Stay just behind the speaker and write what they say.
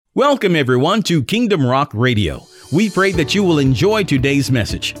Welcome, everyone, to Kingdom Rock Radio. We pray that you will enjoy today's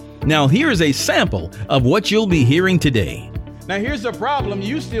message. Now, here is a sample of what you'll be hearing today. Now, here's the problem.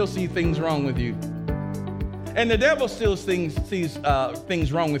 You still see things wrong with you. And the devil still sees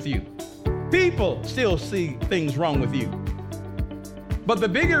things wrong with you. People still see things wrong with you. But the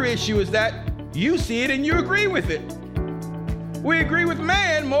bigger issue is that you see it and you agree with it. We agree with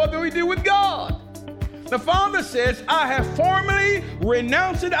man more than we do with God. The Father says, I have formally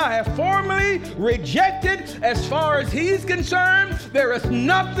renounced it. I have formally rejected. As far as He's concerned, there is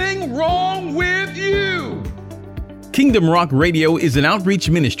nothing wrong with you. Kingdom Rock Radio is an outreach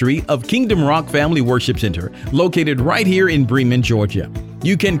ministry of Kingdom Rock Family Worship Center, located right here in Bremen, Georgia.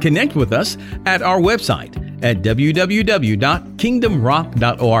 You can connect with us at our website at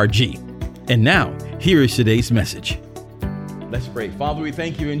www.kingdomrock.org. And now, here is today's message. Let's pray. Father, we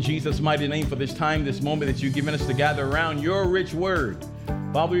thank you in Jesus' mighty name for this time, this moment that you've given us to gather around your rich word.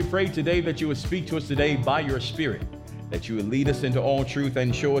 Father, we pray today that you would speak to us today by your Spirit, that you would lead us into all truth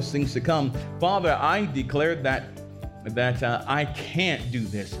and show us things to come. Father, I declare that I can't do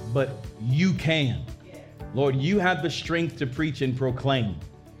this, but you can. Lord, you have the strength to preach and proclaim.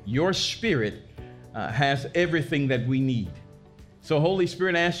 Your Spirit has everything that we need. So Holy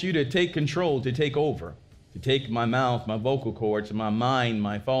Spirit, I ask you to take control, to take over, to take my mouth, my vocal cords, my mind,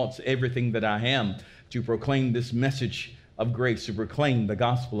 my thoughts, everything that I am, to proclaim this message of grace, to proclaim the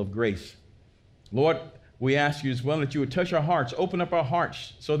gospel of grace. Lord, we ask you as well that you would touch our hearts, open up our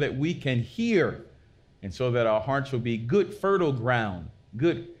hearts so that we can hear, and so that our hearts will be good, fertile ground,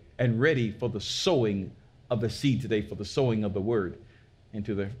 good and ready for the sowing of the seed today, for the sowing of the word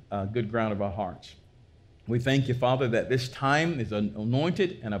into the good ground of our hearts. We thank you, Father, that this time is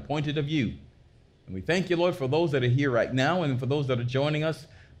anointed and appointed of you. And we thank you, Lord, for those that are here right now and for those that are joining us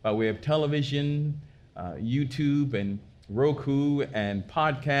by way of television, YouTube, and Roku, and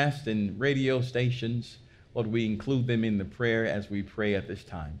podcast and radio stations. Lord, we include them in the prayer as we pray at this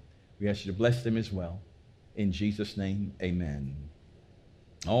time. We ask you to bless them as well. In Jesus' name, amen.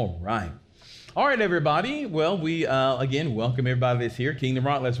 All right. All right, everybody. Well, we, again, welcome everybody that's here. Kingdom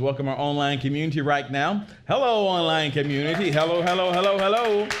Rock, let's welcome our online community right now. Hello, online community. Hello, hello, hello,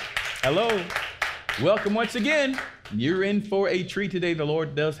 hello. Hello. Welcome once again. You're in for a treat today. The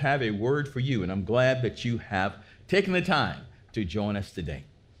Lord does have a word for you, and I'm glad that you have taken the time to join us today.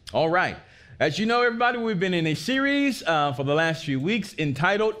 All right. As you know, everybody, we've been in a series for the last few weeks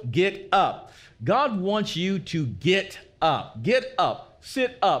entitled Get Up. God wants you to get up. Get up.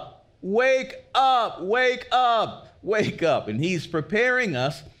 Sit up. Wake up. Wake up. Wake up. And He's preparing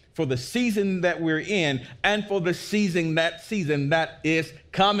us for the season that we're in and for the season that is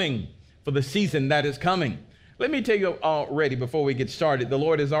coming. For the season that is coming. Let me tell you already before we get started, the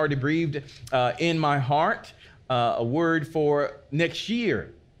Lord has already breathed in my heart a word for next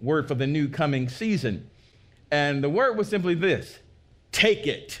year, word for the new coming season. And the word was simply this: take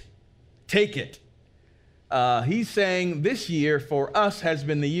it. Take it. He's saying this year for us has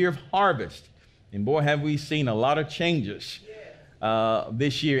been the year of harvest. And boy, have we seen a lot of changes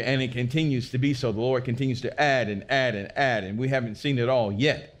this year, and it continues to be so. The Lord continues to add and add and add, and we haven't seen it all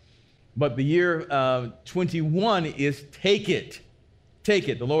yet. But the year 21 is take it. Take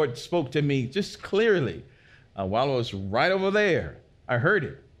it. The Lord spoke to me just clearly while I was right over there. I heard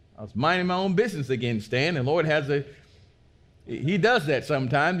it. I was minding my own business again, Stan. And the Lord He does that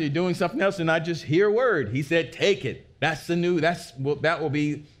sometimes. You're doing something else and I just hear a word. He said, take it. That will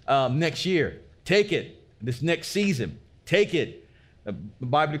be next year. Take it. This next season. Take it. The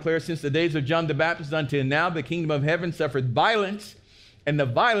Bible declares, since the days of John the Baptist until now, the kingdom of heaven suffered violence, and the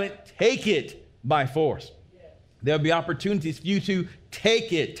violent take it by force. Yes. There'll be opportunities for you to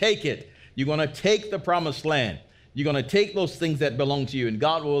take it. Take it. You're going to take the promised land. You're going to take those things that belong to you, and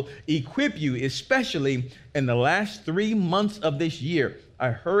God will equip you, especially in the last 3 months of this year. I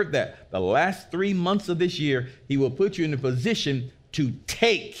heard that the last 3 months of this year, He will put you in a position to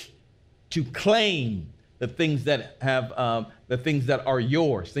take, to claim the things that are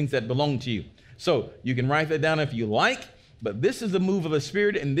yours, things that belong to you. So you can write that down if you like. But this is the move of the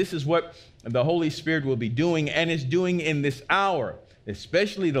Spirit, and this is what the Holy Spirit will be doing and is doing in this hour,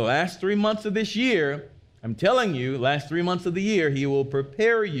 especially the last 3 months of this year. I'm telling you, last 3 months of the year, He will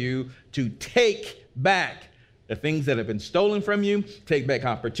prepare you to take back the things that have been stolen from you, take back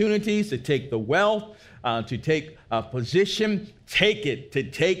opportunities, to take the wealth, to take a position, take it, to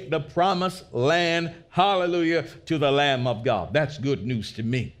take the promised land, hallelujah, to the Lamb of God. That's good news to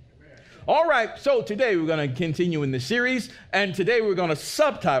me. All right, so today we're going to continue in the series, and today we're going to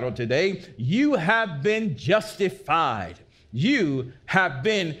subtitle today, You Have Been Justified. You have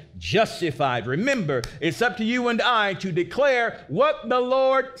been justified. Remember, it's up to you and I to declare what the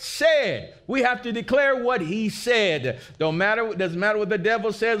Lord said. We have to declare what he said. Doesn't matter what the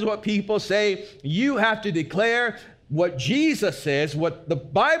devil says, what people say. You have to declare what Jesus says, what the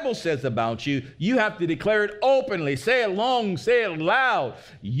Bible says about you. You have to declare it openly. Say it long, say it loud.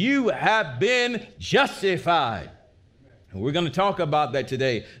 You have been justified. And we're going to talk about that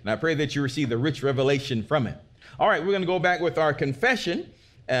today. And I pray that you receive the rich revelation from it. All right, we're going to go back with our confession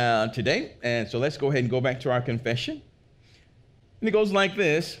today. And so let's go ahead and go back to our confession. And it goes like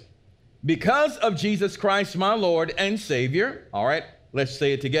this. Because of Jesus Christ, my Lord and Savior. All right, let's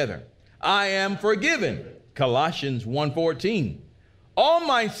say it together. I am forgiven. Colossians 1:14. All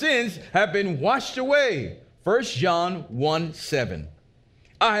my sins have been washed away. 1 John 1:7.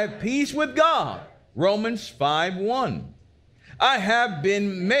 I have peace with God. Romans 5:1. I have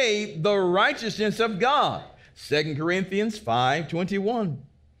been made the righteousness of God. 2 Corinthians 5:21.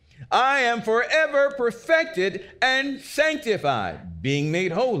 I am forever perfected and sanctified, being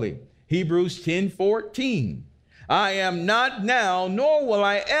made holy. Hebrews 10:14. I am not now, nor will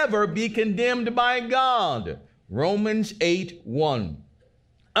I ever be condemned by God. Romans 8:1.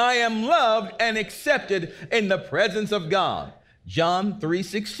 I am loved and accepted in the presence of God. John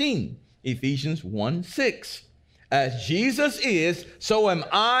 3:16. Ephesians 1:6. As Jesus is, so am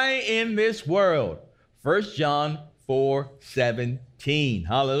I in this world. 1 John 4:17.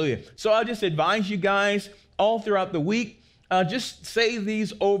 Hallelujah. So I'll just advise you guys all throughout the week, just say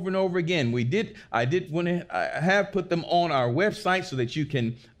these over and over again. I have put them on our website so that you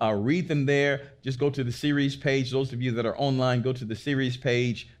can read them there. Just go to the series page. Those of you that are online, go to the series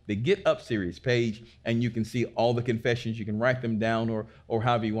page, the Get Up series page, and you can see all the confessions. You can write them down or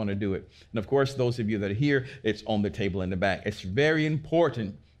however you want to do it. And of course, those of you that are here, it's on the table in the back. It's very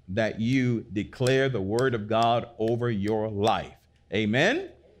important that you declare the word of God over your life. Amen?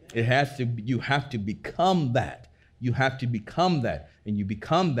 You have to become that. You have to become that, and you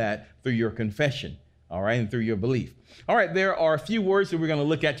become that through your confession, all right, and through your belief. All right, there are a few words that we're going to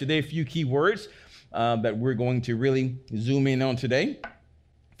look at today, a few key words that we're going to really zoom in on today.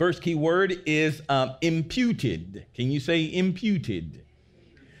 First key word is imputed. Can you say imputed?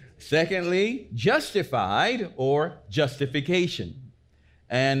 Secondly, justified or justification.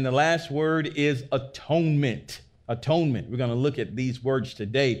 And the last word is atonement. Atonement. We're going to look at these words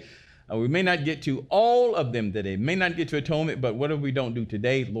today. We may not get to all of them today, may not get to atonement, but whatever we don't do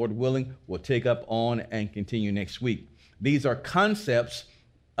today, Lord willing, we'll take up on and continue next week. These are concepts,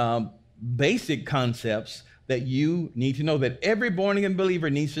 basic concepts that you need to know, that every born-again believer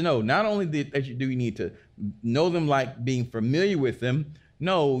needs to know. Not only that you need to know them like being familiar with them,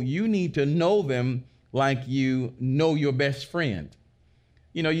 no, you need to know them like you know your best friend.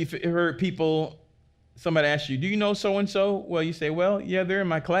 You know, you've heard people, somebody asks you, do you know so-and-so? Well, you say, well, yeah, they're in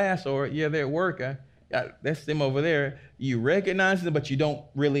my class, or yeah, they're at work. That's them over there. You recognize them, but you don't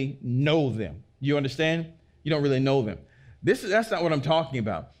really know them. You understand? You don't really know them. That's not what I'm talking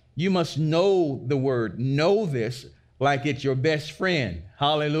about. You must know the word, know this like it's your best friend.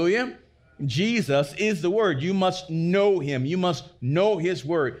 Hallelujah. Jesus is the word. You must know him. You must know his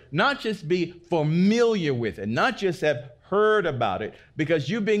word, not just be familiar with it, not just have heard about it, because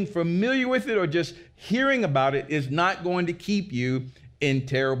you being familiar with it or just hearing about it is not going to keep you in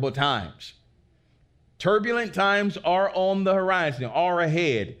terrible times. Turbulent times are on the horizon, are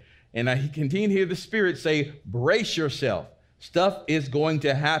ahead. And I continue to hear the Spirit say, brace yourself. Stuff is going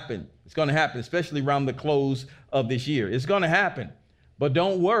to happen. It's going to happen, especially around the close of this year. It's going to happen. But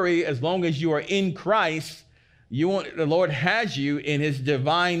don't worry, as long as you are in Christ, the Lord has you in his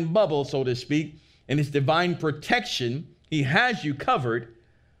divine bubble, so to speak, in his divine protection. He has you covered.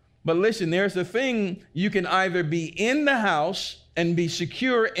 But listen, there's a thing, you can either be in the house and be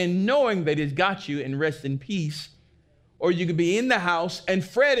secure in knowing that he's got you and rest in peace, or you can be in the house and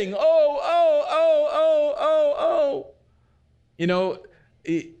fretting, oh. You know,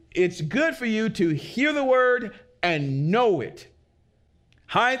 it's good for you to hear the word and know it.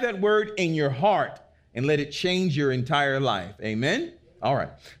 Hide that word in your heart and let it change your entire life. Amen? All right.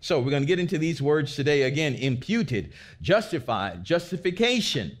 So we're going to get into these words today. Again, imputed, justified,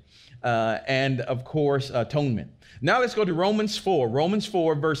 justification, and of course, atonement. Now let's go to Romans 4. Romans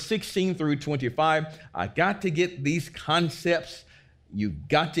 4, verse 16 through 25. I got to get these concepts. You've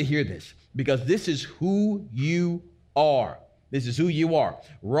got to hear this, because this is who you are. This is who you are.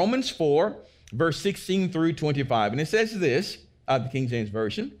 Romans 4, verse 16 through 25. And it says this, the King James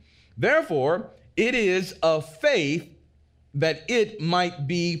Version. Therefore, it is of faith that it might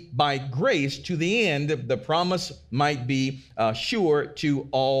be by grace to the end the promise might be sure to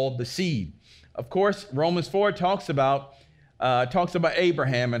all the seed. Of course, Romans 4 talks about talks about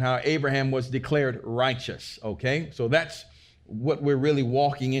Abraham and how Abraham was declared righteous. Okay, so that's what we're really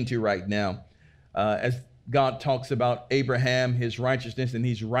walking into right now, as God talks about Abraham, his righteousness, and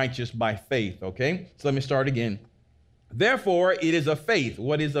he's righteous by faith. Okay, so let me start again. Therefore, it is of faith.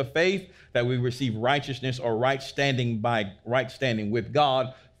 What is of faith? That we receive righteousness or right standing with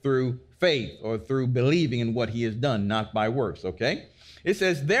God through faith or through believing in what he has done, not by works. Okay, it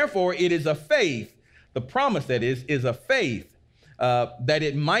says, therefore, it is of faith. The promise that is of faith, that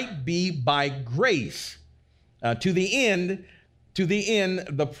it might be by grace, to the end,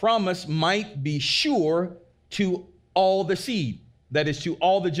 the promise might be sure to all the seed, that is, to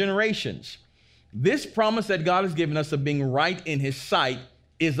all the generations. This promise that God has given us of being right in his sight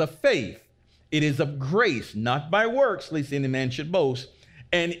is of faith. It is of grace, not by works, lest any man should boast.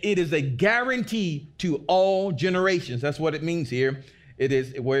 And it is a guarantee to all generations. That's what it means here. It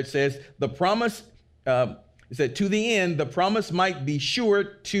is where it says the promise, it said to the end, the promise might be sure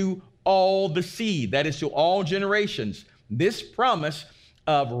to all the seed, that is, to all generations. This promise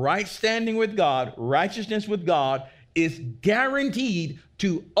of right standing with God, righteousness with God, is guaranteed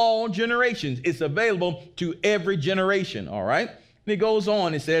to all generations. It's available to every generation. All right. And it goes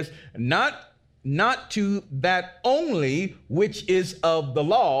on. It says, not to that only which is of the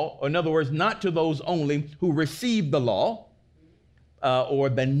law, or in other words, not to those only who receive the law, or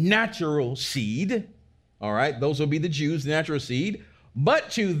the natural seed. All right. Those will be the Jews, the natural seed, but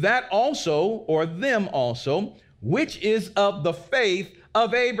to that also, or them also, which is of the faith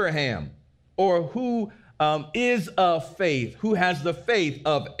of Abraham, or who is of faith, who has the faith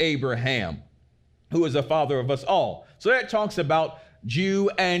of Abraham, who is the father of us all. So that talks about Jew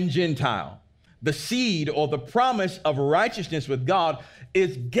and Gentile. The seed or the promise of righteousness with God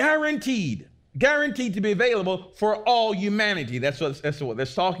is guaranteed to be available for all humanity. That's what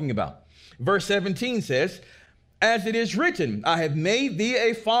that's talking about. Verse 17 says, as it is written, I have made thee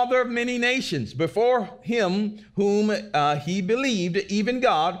a father of many nations before him whom he believed, even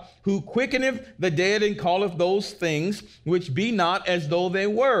God, who quickeneth the dead and calleth those things which be not as though they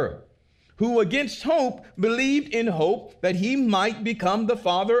were, who against hope believed in hope that he might become the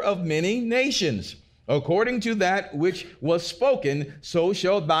father of many nations. According to that which was spoken, so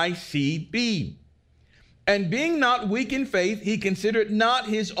shall thy seed be. And being not weak in faith, he considered not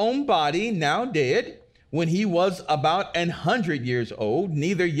his own body now dead, when he was about 100 years old,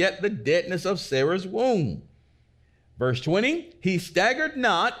 neither yet the deadness of Sarah's womb. Verse 20, he staggered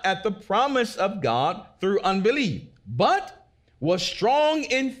not at the promise of God through unbelief, but was strong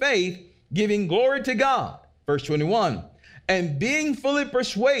in faith, giving glory to God. Verse 21, and being fully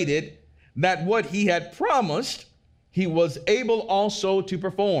persuaded that what he had promised, he was able also to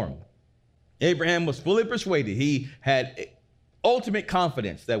perform. Abraham was fully persuaded. He had ultimate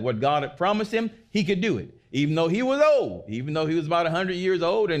confidence that what God had promised him, he could do it. Even though he was old, even though he was about 100 years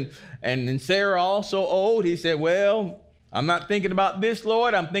old and Sarah also old, he said, well, I'm not thinking about this,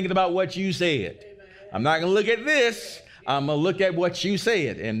 Lord. I'm thinking about what you said. Amen. I'm not going to look at this. I'm going to look at what you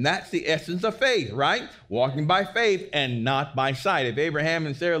said. And that's the essence of faith, right? Walking by faith and not by sight. If Abraham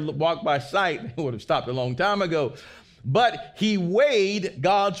and Sarah walked by sight, they would have stopped a long time ago. But he weighed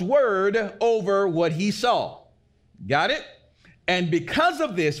God's word over what he saw. Got it? And because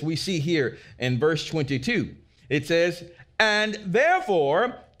of this, we see here in verse 22, it says, and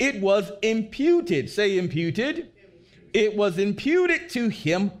therefore it was imputed. Say imputed. It was imputed to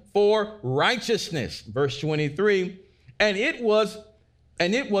him for righteousness. Verse 23, and it was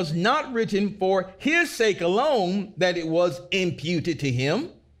not written for his sake alone that it was imputed to him,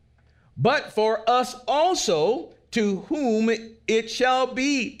 but for us also, to whom it shall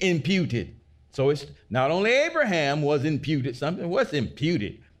be imputed. So it's not only Abraham was imputed something. What's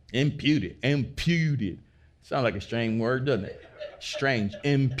imputed? Imputed. Sounds like a strange word, doesn't it? Strange.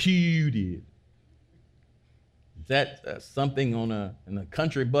 Imputed. Is that something in a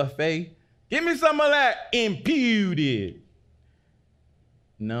country buffet? Give me some of that. Imputed.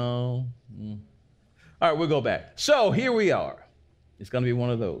 No. All right, we'll go back. So here we are. It's going to be one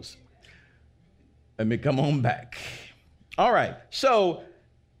of those. Let me come on back. All right. So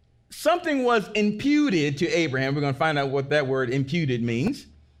something was imputed to Abraham. We're going to find out what that word imputed means.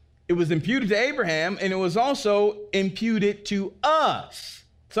 It was imputed to Abraham, and it was also imputed to us.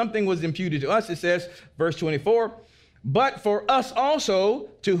 Something was imputed to us. It says, verse 24, but for us also,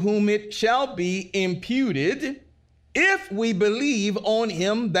 to whom it shall be imputed, if we believe on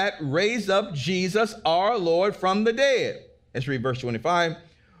him that raised up Jesus our Lord from the dead. Let's read verse 25.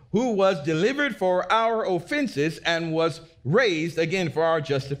 Who was delivered for our offenses and was raised again for our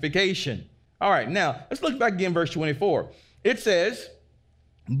justification. All right, now let's look back again, verse 24. It says,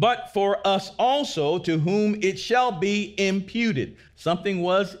 but for us also, to whom it shall be imputed. Something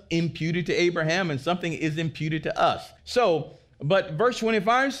was imputed to Abraham and something is imputed to us. So, but verse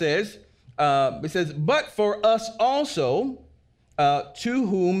 25 says, but for us also, to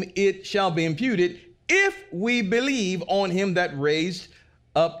whom it shall be imputed, if we believe on him that raised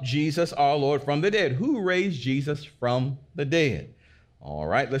up Jesus our Lord from the dead. Who raised Jesus from the dead? All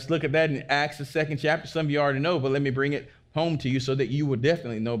right, let's look at that in Acts, the 2nd chapter. Some of you already know, but let me bring it home to you so that you will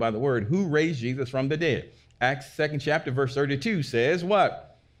definitely know by the word who raised Jesus from the dead. Acts 2nd chapter, verse 32 says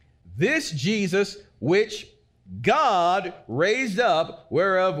what? This Jesus which God raised up,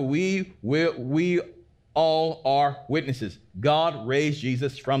 whereof we all are witnesses. God raised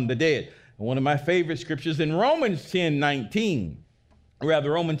Jesus from the dead. And one of my favorite scriptures in Romans 10:9.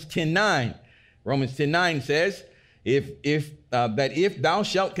 Romans 10:9 says, if thou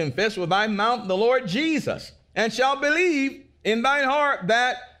shalt confess with thy mouth the Lord Jesus, and shalt believe in thine heart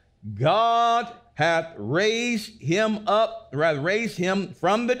that God hath raised him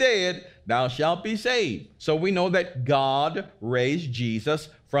from the dead, thou shalt be saved. So we know that God raised Jesus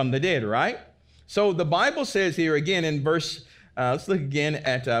from the dead, right? So the Bible says here again in verse, let's look again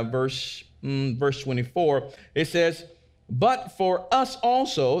at verse 24. It says, but for us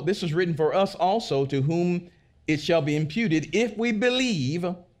also, this was written for us also, to whom it shall be imputed, if we believe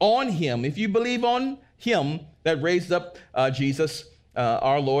on him. If you believe on him that raised up Jesus,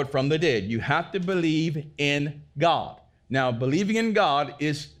 our Lord, from the dead. You have to believe in God. Now, believing in God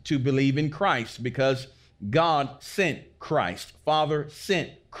is to believe in Christ, because God sent Christ. Father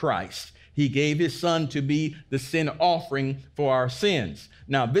sent Christ. He gave his son to be the sin offering for our sins.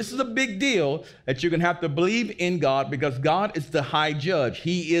 Now, this is a big deal that you're going to have to believe in God, because God is the high judge.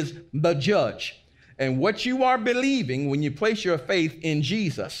 He is the judge. And what you are believing when you place your faith in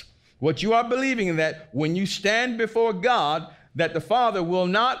Jesus, what you are believing in, that when you stand before God, that the Father will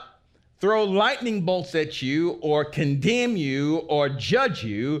not throw lightning bolts at you or condemn you or judge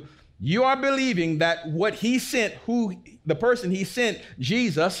you. You are believing that what he sent, the person he sent,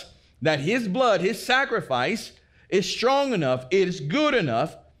 Jesus, that his blood, his sacrifice is strong enough, it is good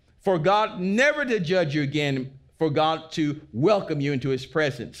enough for God never to judge you again, for God to welcome you into his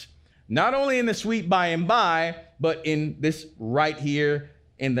presence. Not only in the sweet by and by, but in this right here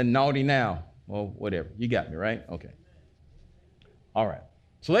in the naughty now. Well, whatever. You got me, right? Okay. All right.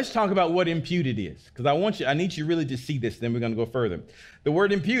 So let's talk about what imputed is, because I need you really to see this, then we're going to go further. The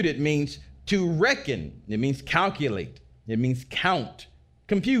word imputed means to reckon. It means calculate. It means count,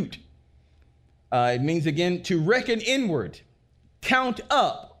 compute. It means, again, to reckon inward, count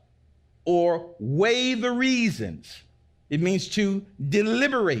up, or weigh the reasons. It means to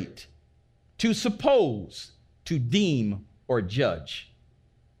deliberate, to suppose, to deem, or judge.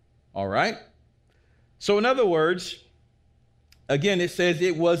 All right? So in other words, again, it says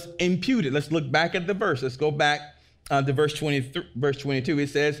it was imputed. Let's look back at the verse. Let's go back to verse 22. It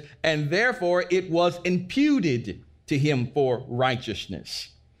says, and therefore it was imputed to him for righteousness.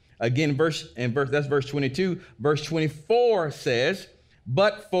 Again, that's verse 22. Verse 24 says,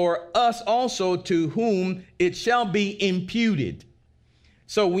 but for us also, to whom it shall be imputed.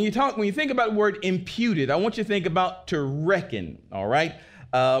 So when you think about the word imputed, I want you to think about to reckon, all right?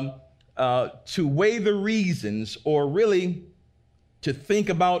 To weigh the reasons, or really to think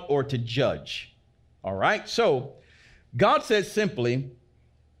about or to judge, all right? So God says simply,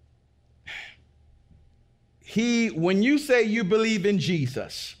 when you say you believe in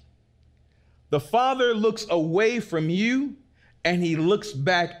Jesus, the Father looks away from you and he looks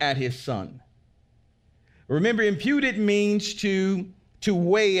back at his son. Remember, imputed means to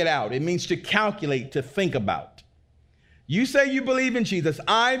weigh it out. It means to calculate, to think about. You say you believe in Jesus.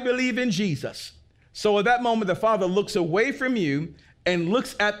 I believe in Jesus. So at that moment, the Father looks away from you and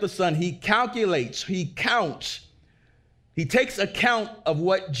looks at the Son. He calculates, he counts. He takes account of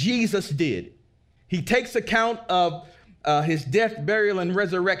what Jesus did. He takes account of his death, burial, and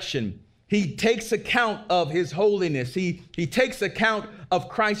resurrection. He takes account of his holiness. He takes account of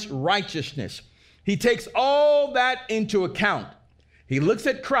Christ's righteousness. He takes all that into account. He looks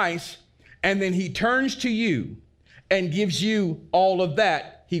at Christ, and then he turns to you and gives you all of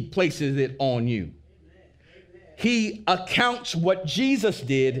that. He places it on you. He accounts what Jesus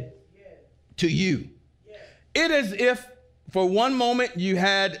did to you. It is if for one moment you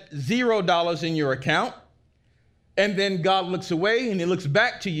had $0 in your account, and then God looks away and he looks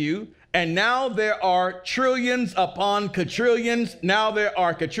back to you, and now there are trillions upon quadrillions. Now there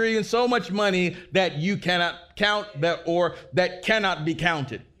are quadrillions, so much money that you cannot count, that cannot be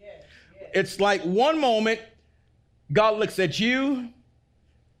counted. It's like one moment God looks at you,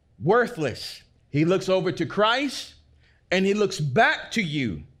 worthless. He looks over to Christ, and he looks back to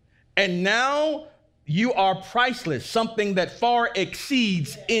you, and now you are priceless, something that far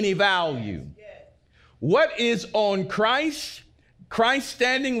exceeds any value. What is on Christ? Christ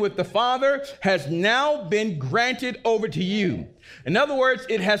standing with the Father has now been granted over to you. In other words,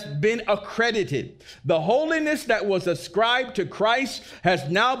 it has been accredited. The holiness that was ascribed to Christ has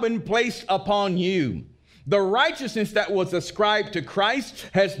now been placed upon you. The righteousness that was ascribed to Christ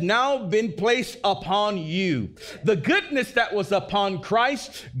has now been placed upon you. The goodness that was upon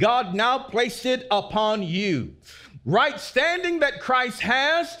Christ, God now placed it upon you. Right standing that Christ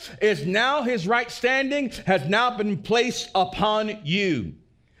has is now, his right standing has now been placed upon you.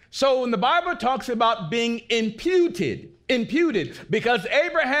 So when the Bible talks about being imputed, because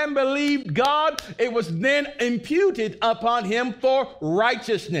Abraham believed God, it was then imputed upon him for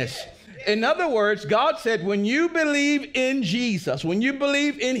righteousness. In other words, God said, when you believe in Jesus, when you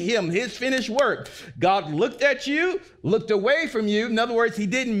believe in him, his finished work, God looked at you, looked away from you. In other words, he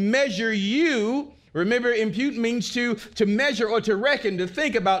didn't measure you. Remember, impute means to measure or to reckon, to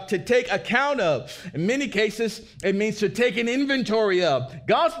think about, to take account of. In many cases, it means to take an inventory of.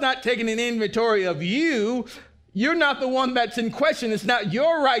 God's not taking an inventory of you. You're not the one that's in question. It's not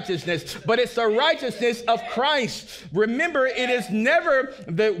your righteousness, but it's the righteousness of Christ. Remember, it is never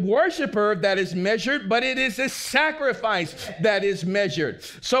the worshiper that is measured, but it is the sacrifice that is measured.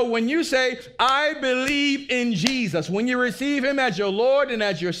 So when you say, I believe in Jesus, when you receive him as your Lord and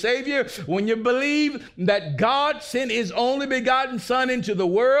as your Savior, when you believe that God sent his only begotten Son into the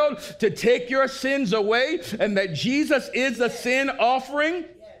world to take your sins away, and that Jesus is the sin offering,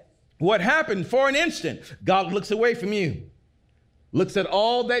 what happened? For an instant, God looks away from you, looks at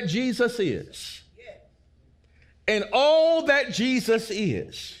all that Jesus is. And all that Jesus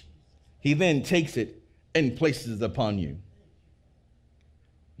is, he then takes it and places it upon you.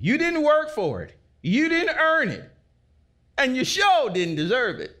 You didn't work for it. You didn't earn it. And you sure didn't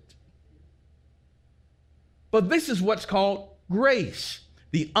deserve it. But this is what's called grace,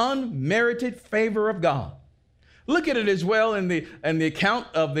 the unmerited favor of God. Look at it as well in the account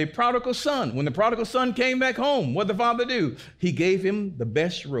of the prodigal son. When the prodigal son came back home, what did the father do? He gave him the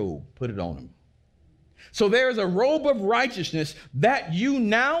best robe, put it on him. So there is a robe of righteousness that you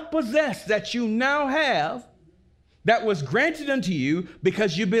now possess, that you now have, that was granted unto you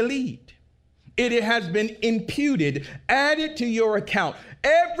because you believed. It has been imputed, added to your account.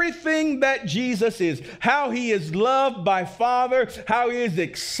 Everything that Jesus is, how he is loved by Father, how he is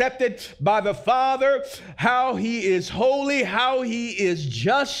accepted by the Father, how he is holy, how he is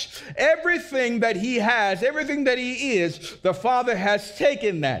just, everything that he has, everything that he is, the Father has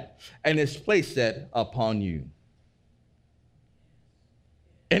taken that and has placed that upon you.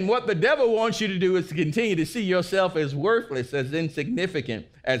 And what the devil wants you to do is to continue to see yourself as worthless, as insignificant,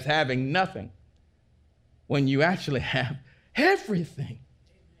 as having nothing, when you actually have everything.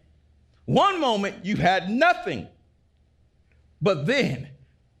 One moment you had nothing, but then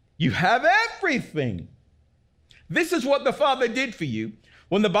you have everything. This is what the Father did for you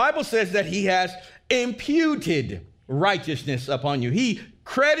when the Bible says that he has imputed righteousness upon you. He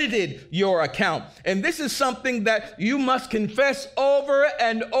credited your account. And this is something that you must confess over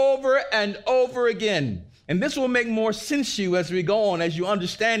and over and over again. And this will make more sense to you as we go on, as you're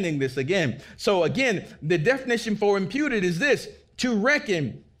understanding this again. So again, the definition for imputed is this: to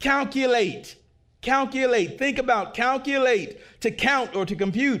reckon, calculate, think about, calculate, to count or to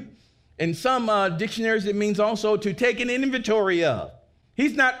compute. In some dictionaries, it means also to take an inventory of.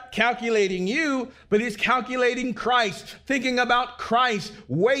 He's not calculating you, but he's calculating Christ, thinking about Christ,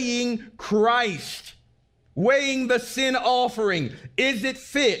 weighing the sin offering. Is it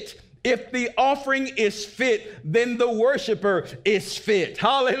fit? If the offering is fit, then the worshiper is fit.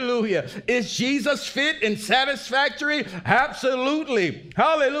 Hallelujah. Is Jesus fit and satisfactory? Absolutely.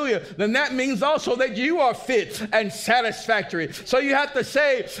 Hallelujah. Then that means also that you are fit and satisfactory. So you have to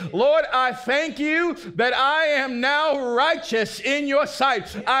say, Lord, I thank you that I am now righteous in your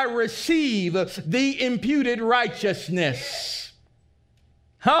sight. I receive the imputed righteousness.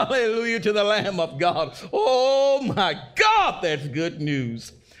 Hallelujah to the Lamb of God. Oh my God, that's good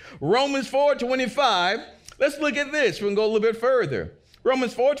news. Romans 4:25, let's look at this. We can go a little bit further.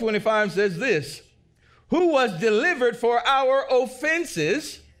 Romans 4:25 says this: who was delivered for our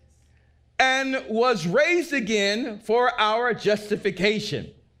offenses and was raised again for our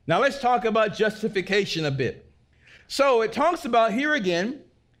justification. Now let's talk about justification a bit. So it talks about here again,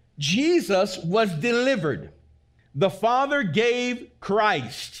 Jesus was delivered. The Father gave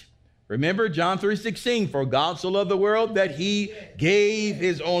Christ. Remember John 3:16, for God so loved the world that he gave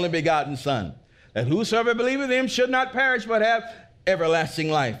his only begotten Son, that whosoever believeth in him should not perish but have everlasting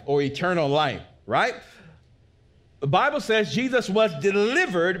life or eternal life, right? The Bible says Jesus was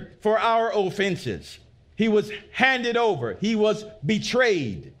delivered for our offenses. He was handed over. He was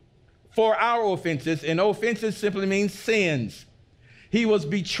betrayed for our offenses. And offenses simply means sins. He was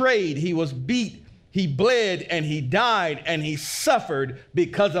betrayed. He was beat. He bled and he died and he suffered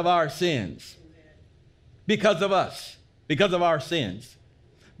because of our sins. Because of us. Because of our sins.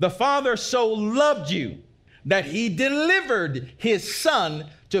 The Father so loved you that he delivered his Son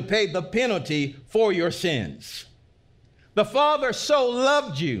to pay the penalty for your sins. The Father so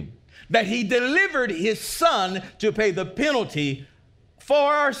loved you that he delivered his Son to pay the penalty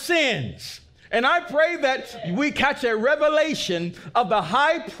for our sins. And I pray that we catch a revelation of the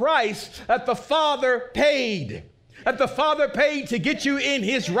high price that the Father paid. That the Father paid to get you in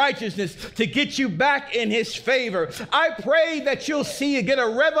his righteousness, to get you back in his favor. I pray that you'll see and get a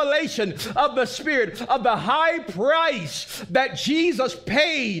revelation of the Spirit, of the high price that Jesus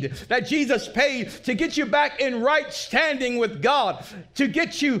paid to get you back in right standing with God, to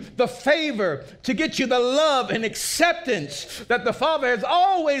get you the favor, to get you the love and acceptance that the Father has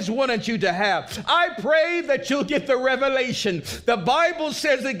always wanted you to have. I pray that you'll get the revelation. The Bible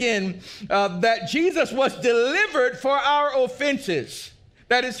says again that Jesus was delivered for our offenses,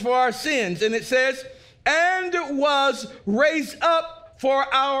 that is for our sins, and it says, and was raised up for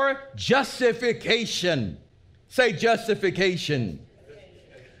our justification. Say justification.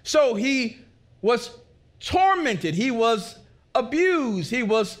 So he was tormented, he was abused, he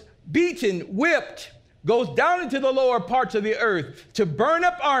was beaten, whipped, goes down into the lower parts of the earth to burn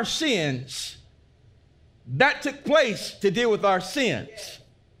up our sins. That took place to deal with our sins.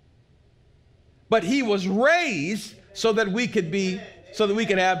 But he was raised so that we could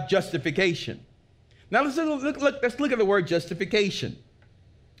have justification. Now let's look at the word justification.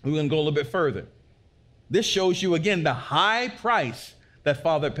 We're going to go a little bit further. This shows you again the high price that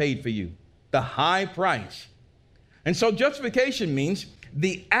Father paid for you. The high price. And so justification means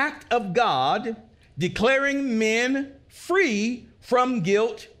the act of God declaring men free from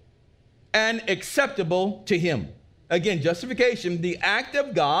guilt and acceptable to him. Again, justification, the act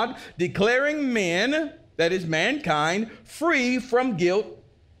of God declaring men, that is mankind, free from guilt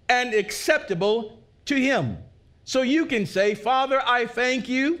and acceptable to him. So you can say, Father, I thank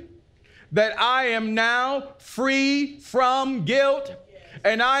you that I am now free from guilt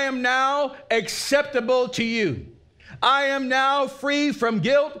and I am now acceptable to you. I am now free from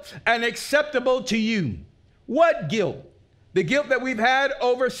guilt and acceptable to you. What guilt? The guilt that we've had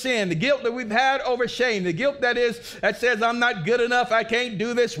over sin, the guilt that we've had over shame, the guilt that says I'm not good enough, I can't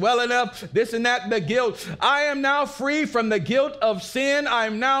do this well enough, this and that, the guilt. I am now free from the guilt of sin. I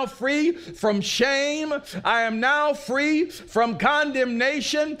am now free from shame. I am now free from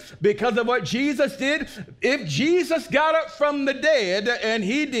condemnation because of what Jesus did. If Jesus got up from the dead, and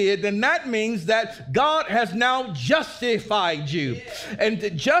he did, then that means that God has now justified you.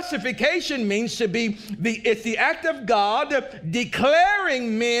 And justification means it's the act of God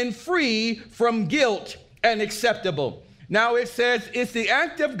declaring men free from guilt and acceptable. Now it says it's the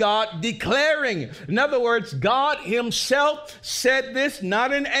act of God declaring. In other words, God himself said this,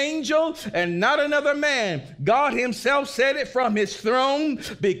 not an angel and not another man. God himself said it from his throne.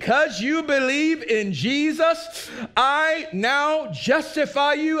 Because you believe in Jesus, I now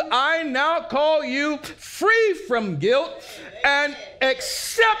justify you. I now call you free from guilt and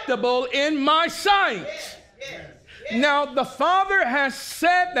acceptable in my sight. Now, the Father has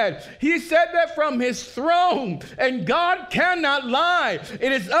said that. He said that from his throne, and God cannot lie.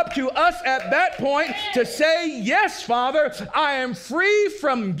 It is up to us at that point to say, yes, Father, I am free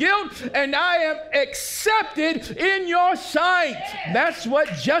from guilt, and I am accepted in your sight. That's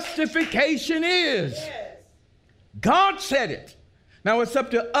what justification is. God said it. Now it's up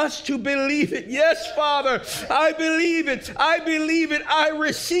to us to believe it. Yes, Father, I believe it. I believe it. I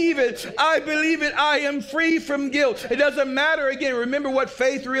receive it. I believe it. I am free from guilt. It doesn't matter. Again, remember what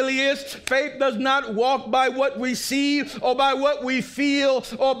faith really is. Faith does not walk by what we see or by what we feel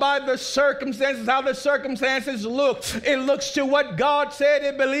or by the circumstances, how the circumstances look. It looks to what God said.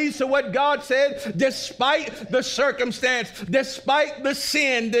 It believes to what God said despite the circumstance, despite the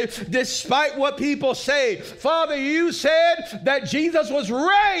sin, despite what people say. Father, you said that Jesus was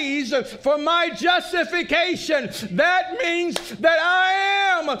raised for my justification. That means that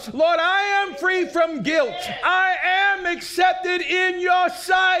Lord, I am free from guilt. I am accepted in your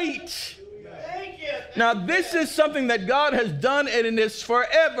sight. Now, this is something that God has done, and it is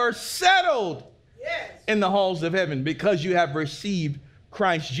forever settled in the halls of heaven because you have received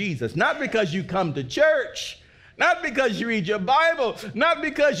Christ Jesus. Not because you come to church, not because you read your Bible, not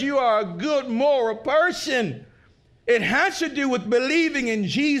because you are a good moral person, It has to do with believing in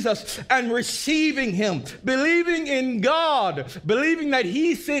Jesus and receiving him, believing in God, believing that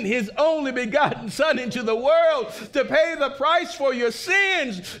he sent his only begotten son into the world to pay the price for your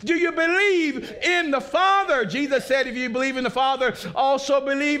sins. Do you believe in the Father? Jesus said, if you believe in the Father, also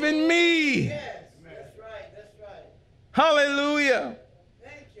believe in me. Yes, that's right, that's right. Hallelujah.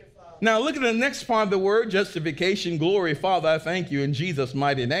 Thank you, Father. Now look at the next part of the word, justification. Glory, Father, I thank you in Jesus'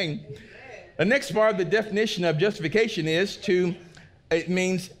 mighty name. The next part of the definition of justification is it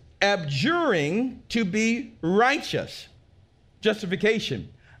means abjuring to be righteous.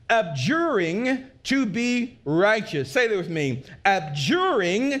 Justification. Abjuring to be righteous. Say that with me.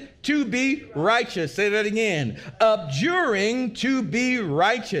 Abjuring to be righteous. Say that again. Abjuring to be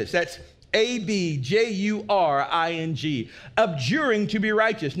righteous. That's abjuring. Abjuring to be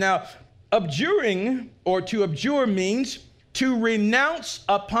righteous. Now, abjuring or to abjure means to renounce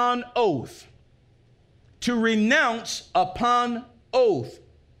upon oath. To renounce upon oath.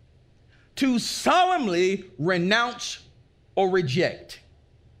 To solemnly renounce or reject.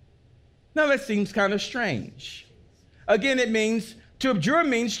 Now that seems kind of strange. Again, to abjure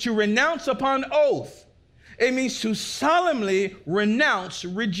means to renounce upon oath. It means to solemnly renounce,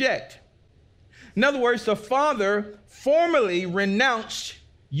 reject. In other words, the Father formally renounced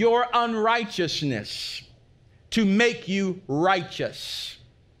your unrighteousness to make you righteous.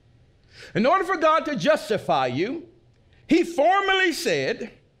 In order for God to justify you, he formally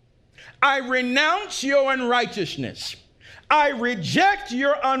said, I renounce your unrighteousness. I reject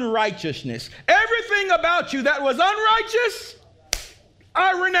your unrighteousness. Everything about you that was unrighteous,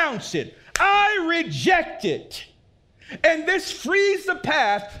 I renounce it. I reject it. And this frees the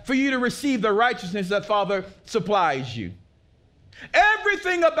path for you to receive the righteousness that Father supplies you.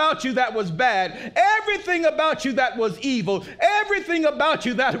 Everything about you that was bad, everything about you that was evil, everything about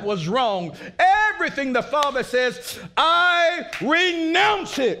you that was wrong, everything the Father says, I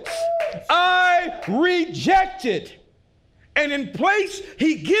renounce it. I reject it. And in place,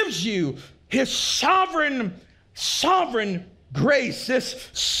 he gives you his sovereign grace, this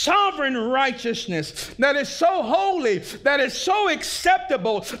sovereign righteousness that is so holy, that is so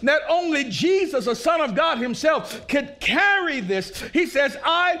acceptable, that only Jesus, the Son of God himself, could carry this. He says,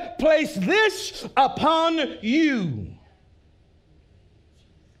 I place this upon you.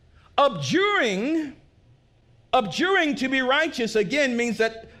 Abjuring to be righteous, again, means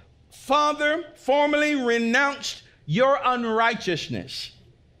that Father formally renounced your unrighteousness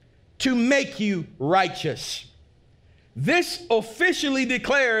to make you righteous. This officially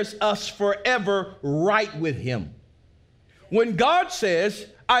declares us forever right with him. When God says,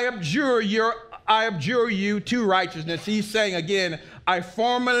 I abjure you to righteousness, he's saying again, I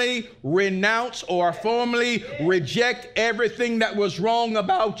formally renounce or formally reject everything that was wrong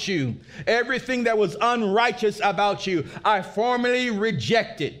about you, everything that was unrighteous about you. I formally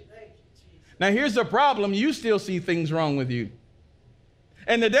reject it. Now here's the problem. You still see things wrong with you.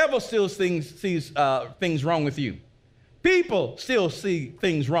 And the devil still sees things wrong with you. People still see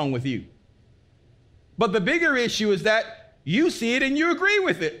things wrong with you. But the bigger issue is that you see it and you agree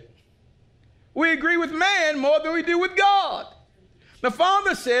with it. We agree with man more than we do with God. The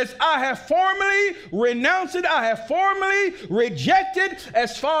Father says, I have formally renounced it. I have formally rejected.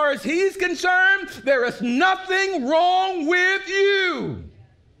 As far as he's concerned, there is nothing wrong with you.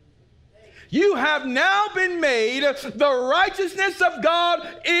 You have now been made the righteousness of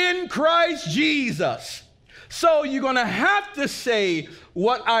God in Christ Jesus. So you're going to have to say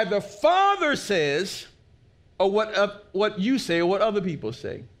what either Father says or what you say or what other people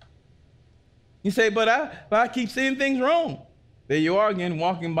say. You say, but I keep seeing things wrong. There you are again,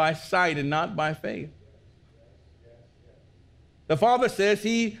 walking by sight and not by faith. The Father says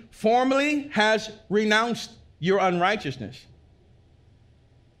he formally has renounced your unrighteousness.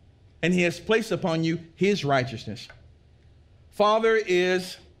 And he has placed upon you his righteousness. Father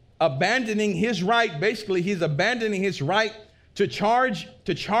is abandoning his right. Basically, he's abandoning his right to charge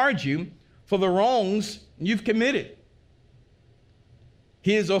you for the wrongs you've committed.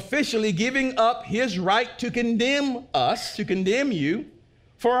 He is officially giving up his right to condemn us, to condemn you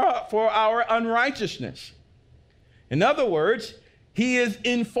for our unrighteousness. In other words, he is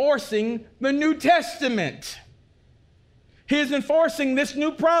enforcing the New Testament. He is enforcing this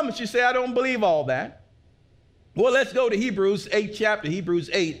new promise. You say, I don't believe all that. Well, let's go to Hebrews 8 chapter, Hebrews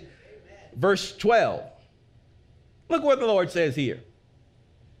 8, verse 12. Look what the Lord says here.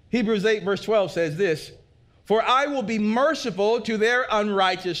 Hebrews 8, verse 12 says this, for I will be merciful to their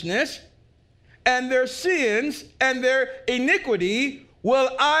unrighteousness, and their sins and their iniquity will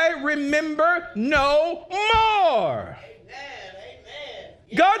I remember no more. Amen, amen.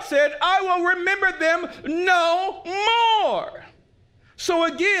 God said, I will remember them no more. So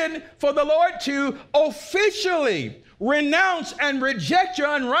again, for the Lord to officially renounce and reject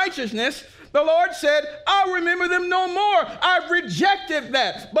your unrighteousness, the Lord said, I'll remember them no more. I've rejected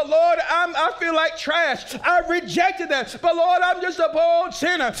that. But Lord, I feel like trash. I've rejected that. But Lord, I'm just a poor old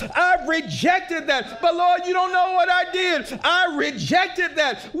sinner. I've rejected that. But Lord, you don't know what I did. I rejected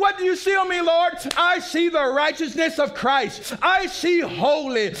that. What do you see on me, Lord? I see the righteousness of Christ. I see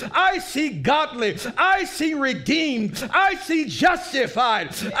holy. I see godly. I see redeemed. I see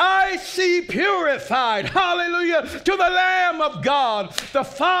justified. I see purified. Hallelujah. To the Lamb of God. The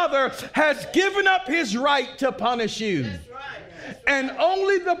Father has given up his right to punish you. That's right. And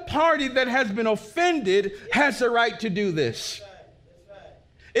only the party that has been offended has the right to do this. That's right.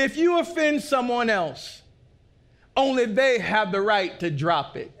 If you offend someone else, only they have the right to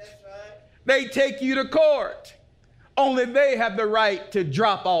drop it. That's right. They take you to court. Only they have the right to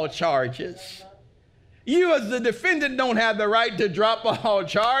drop all charges. You as the defendant don't have the right to drop all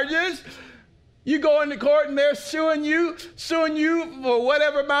charges. You go into court and they're suing you for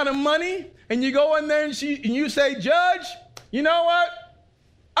whatever amount of money, and you go in there and you say, Judge, you know what?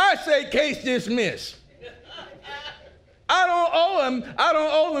 I say case dismissed. I don't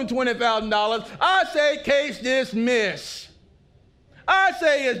owe them $20,000. I say case dismissed. I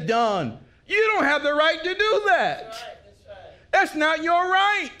say it's done. You don't have the right to do that. That's right. That's not your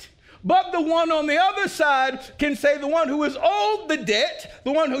right. But the one on the other side can say, the one who is owed the debt,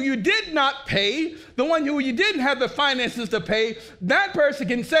 the one who you did not pay, the one who you didn't have the finances to pay, that person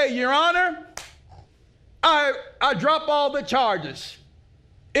can say, Your Honor, I drop all the charges.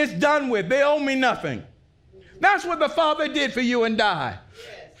 It's done with. They owe me nothing. That's what the Father did for you and I.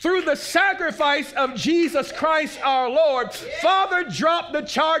 Through the sacrifice of Jesus Christ our Lord, Father dropped the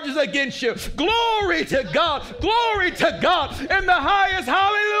charges against you. Glory to God. Glory to God in the highest.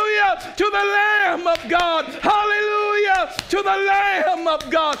 Hallelujah to the Lamb of God. Hallelujah to the Lamb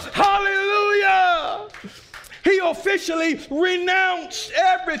of God. Hallelujah. He officially renounced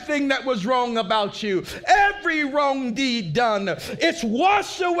everything that was wrong about you. Every wrong deed done. It's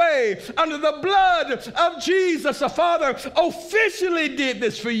washed away under the blood of Jesus. The Father officially did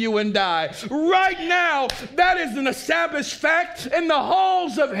this for you and I. Right now, that is an established fact in the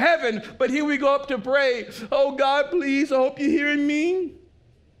halls of heaven. But here we go up to pray. Oh God, please, I hope you're hearing me.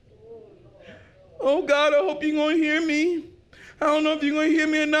 Oh God, I hope you're going to hear me. I don't know if you're going to hear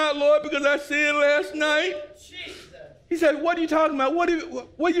me or not, Lord, because I said last night. He said, what are you talking about? What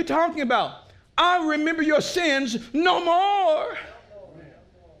are you talking about? I remember your sins no more.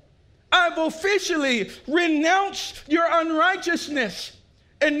 I've officially renounced your unrighteousness.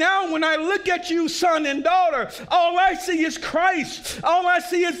 And now when I look at you, son and daughter, all I see is Christ. All I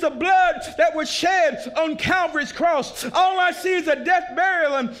see is the blood that was shed on Calvary's cross. All I see is the death,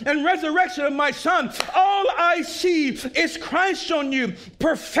 burial, and resurrection of my son. All I see is Christ on you.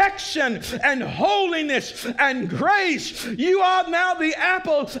 Perfection and holiness and grace. You are now the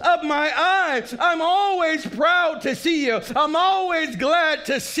apple of my eye. I'm always proud to see you. I'm always glad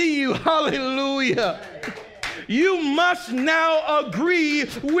to see you. Hallelujah. You must now agree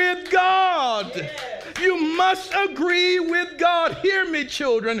with God. You must agree with God. Hear me,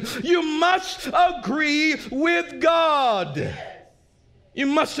 children. You must agree with God. You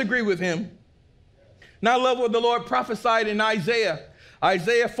must agree with him. Now I love what the Lord prophesied in Isaiah.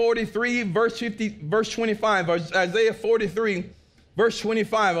 Isaiah 43, verse 25. Isaiah 43, verse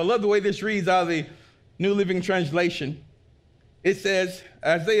 25. I love the way this reads out of the New Living Translation. It says,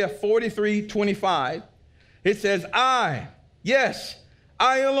 Isaiah 43, 25. It says, I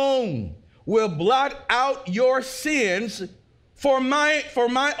alone will blot out your sins for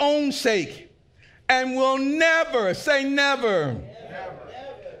my own sake, and will never, say never. Never.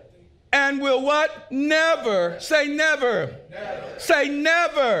 And will what? Never. Say never. Never. Say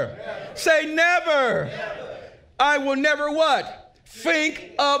never. Never. Say never. Never. I will never what?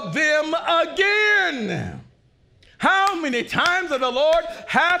 Think of them again. How many times does the Lord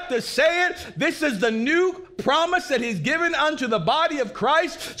have to say it? This is the new promise that he's given unto the body of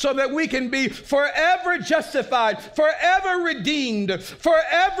Christ so that we can be forever justified, forever redeemed,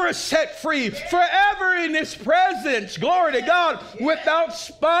 forever set free, forever in his presence. Glory to God, without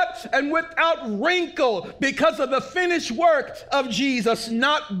spot and without wrinkle, because of the finished work of Jesus,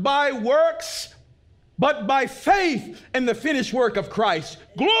 not by works, but by faith in the finished work of Christ.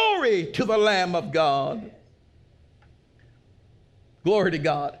 Glory to the Lamb of God. Glory to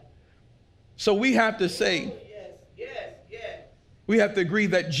God. So we have to say, we have to agree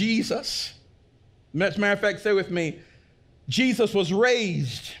that Jesus, as a matter of fact, say with me, Jesus was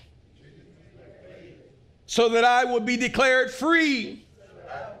raised so that I will be declared free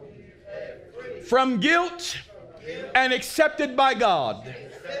from guilt and accepted by God.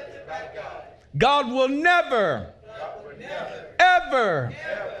 God will never, ever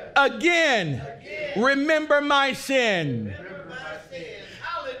again remember my sin.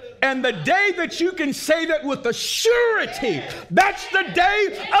 And the day that you can say that with a surety, that's the day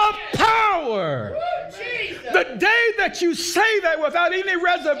of power. The day that you say that without any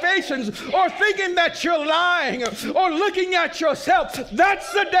reservations or thinking that you're lying or looking at yourself,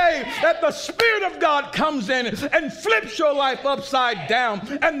 that's the day that the Spirit of God comes in and flips your life upside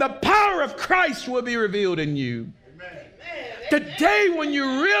down, and the power of Christ will be revealed in you. The day when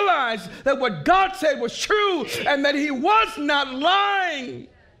you realize that what God said was true and that He was not lying.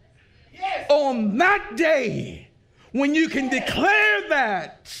 On that day, when you can declare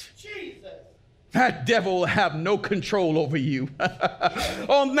that, that devil will have no control over you.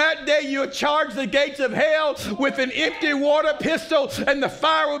 On that day, you'll charge the gates of hell with an empty water pistol, and the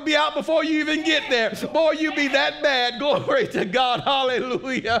fire will be out before you even get there. Boy, you be that bad. Glory to God.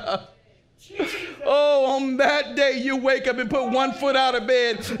 Hallelujah. Oh, on that day, you wake up and put one foot out of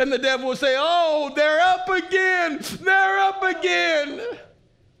bed, and the devil will say, oh, they're up again. They're up again.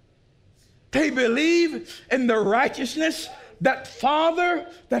 They believe in the righteousness that Father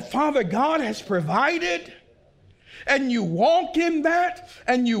God has provided. And you walk in that,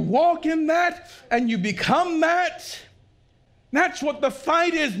 and you walk in that, and you become that. That's what the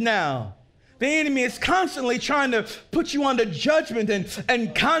fight is now. The enemy is constantly trying to put you under judgment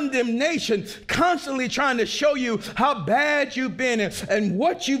and condemnation, constantly trying to show you how bad you've been and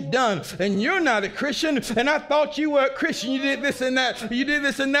what you've done. And you're not a Christian, and I thought you were a Christian. You did this and that. You did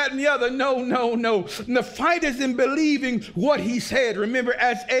this and that and the other. No. And the fight is in believing what he said. Remember,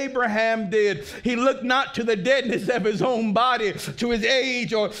 as Abraham did, he looked not to the deadness of his own body, to his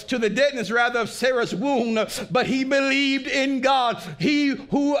age, or to the deadness, rather, of Sarah's womb, but he believed in God. He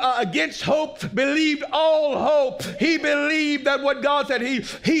who against hope believed all hope. He believed that what God said,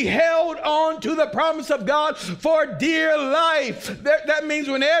 he held on to the promise of God for dear life. That means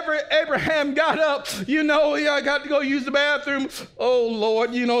whenever Abraham got up, I got to go use the bathroom. Oh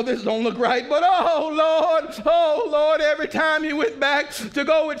Lord, this don't look right, but oh Lord, every time he went back to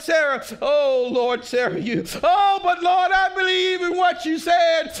go with Sarah, oh Lord, Sarah, but Lord, I believe in what you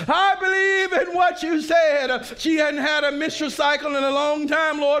said. I believe in what you said. She hadn't had a menstrual cycle in a long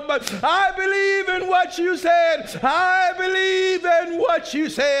time, Lord, but I believe in what you said. I believe in what you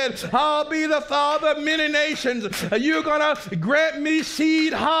said. I'll be the father of many nations. You're going to grant me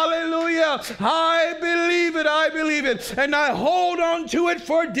seed. Hallelujah. I believe it. I believe it. And I hold on to it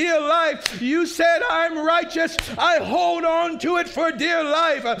for dear life. You said I'm righteous. I hold on to it for dear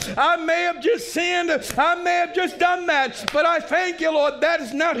life. I may have just sinned. I may have just done that. But I thank you, Lord. That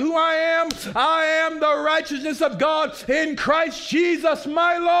is not who I am. I am the righteousness of God in Christ Jesus,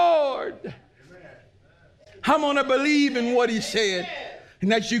 my Lord. I'm going to believe in what he said.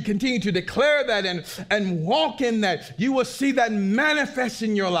 And as you continue to declare that and walk in that, you will see that manifest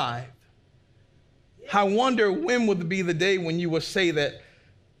in your life. I wonder when will be the day when you will say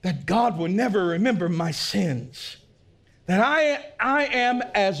that God will never remember my sins. That I am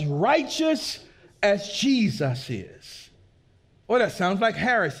as righteous as Jesus is. Well, that sounds like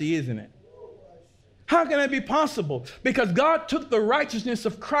heresy, isn't it? How can that be possible? Because God took the righteousness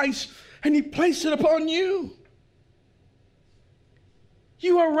of Christ and he placed it upon you.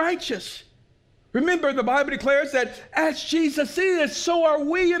 You are righteous. Remember, the Bible declares that as Jesus is, so are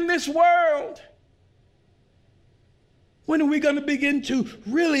we in this world. When are we going to begin to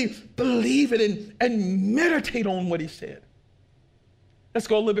really believe it and meditate on what he said? Let's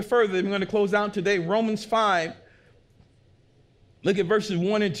go a little bit further. We're going to close out today. Romans 5. Look at verses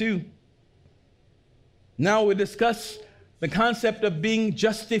 1 and 2. Now we discuss the concept of being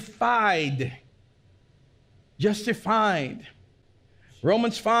justified. Justified.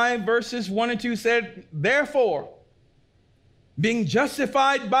 Romans 5 verses 1 and 2 said, therefore, being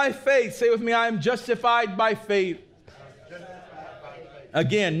justified by faith. Say with me, I am justified by faith.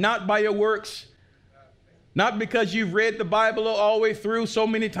 Again, not by your works. Not because you've read the Bible all the way through so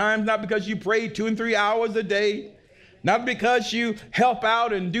many times. Not because you pray 2 and 3 hours a day. Not because you help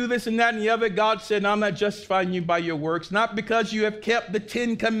out and do this and that and the other. God said, no, I'm not justifying you by your works. Not because you have kept the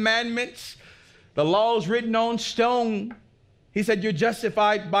 10 commandments, the laws written on stone. He said, you're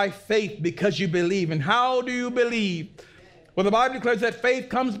justified by faith because you believe. And how do you believe? Well, the Bible declares that faith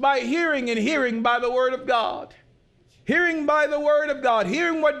comes by hearing, and hearing by the word of God. Hearing by the word of God,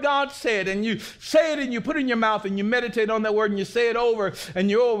 hearing what God said, and you say it and you put it in your mouth and you meditate on that word and you say it over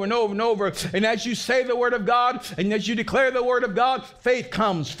and you over and over and over. And as you say the word of God and as you declare the word of God, faith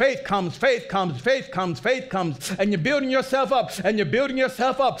comes, faith comes, faith comes, faith comes, faith comes. And you're building yourself up and you're building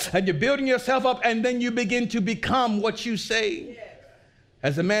yourself up and you're building yourself up. And then you begin to become what you say.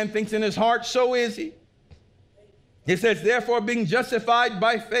 As a man thinks in his heart, so is he. It says, therefore, being justified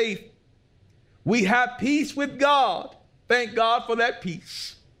by faith, we have peace with God. Thank God for that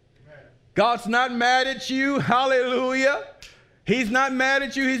peace. Amen. God's not mad at you. Hallelujah. He's not mad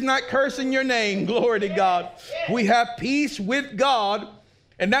at you. He's not cursing your name. Glory to God. We have peace with God,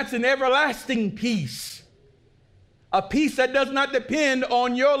 and that's an everlasting peace. A peace that does not depend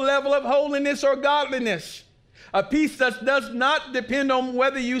on your level of holiness or godliness. A peace that does not depend on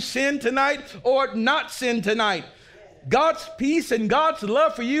whether you sin tonight or not sin tonight. God's peace and God's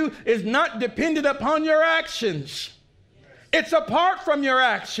love for you is not dependent upon your actions. It's apart from your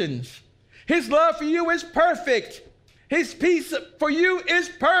actions. His love for you is perfect. His peace for you is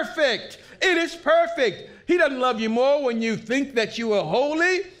perfect. It is perfect. He doesn't love you more when you think that you are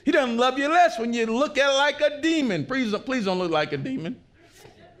holy. He doesn't love you less when you look at it like a demon. Please don't look like a demon.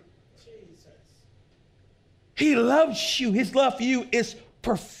 He loves you. His love for you is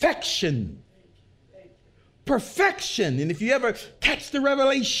perfection. Perfection. And if you ever catch the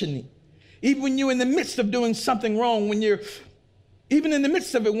revelation, even when you're in the midst of doing something wrong, even in the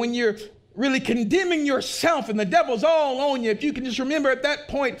midst of it, when you're really condemning yourself and the devil's all on you, if you can just remember at that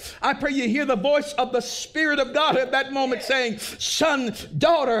point, I pray you hear the voice of the Spirit of God at that moment saying, son,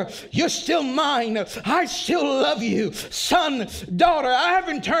 daughter, you're still mine. I still love you. Son, daughter, I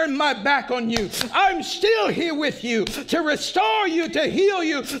haven't turned my back on you. I'm still here with you to restore you, to heal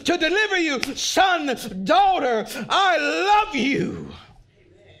you, to deliver you. Son, daughter, I love you.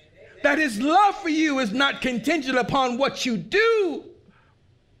 That his love for you is not contingent upon what you do,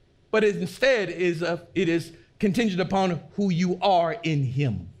 but instead it is contingent upon who you are in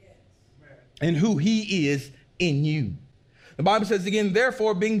him and who he is in you. The Bible says again,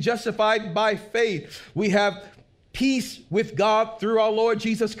 therefore, being justified by faith, we have peace with God through our Lord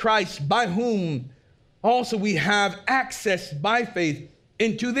Jesus Christ, by whom also we have access by faith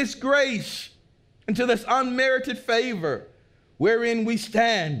into this grace, into this unmerited favor, wherein we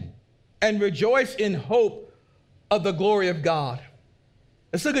stand and rejoice in hope of the glory of God.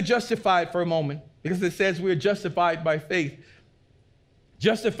 Let's look at justified for a moment, because it says we're justified by faith.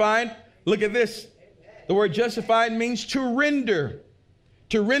 Justified, look at this. The word justified means to render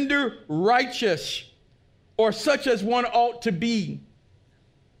righteous, or such as one ought to be.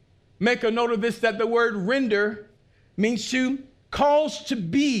 Make a note of this, that the word render means to cause to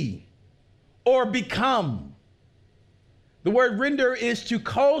be or become. The word render is to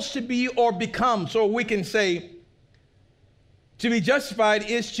cause to be or become. So we can say to be justified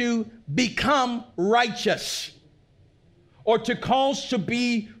is to become righteous, or to cause to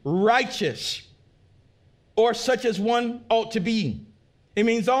be righteous, or such as one ought to be. It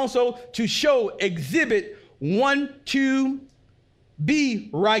means also to show, exhibit one to be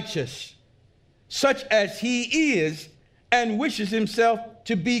righteous, such as he is and wishes himself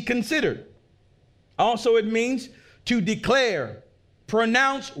to be considered. Also, it means to declare,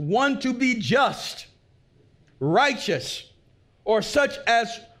 pronounce one to be just, righteous, or such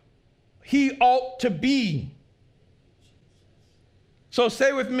as he ought to be. So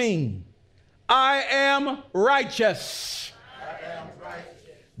say with me, I am righteous. I am righteous.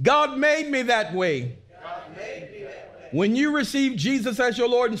 God made me that way. God made me that way. When you received Jesus as your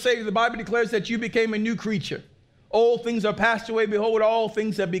Lord and Savior, the Bible declares that you became a new creature. Old things are passed away. Behold, all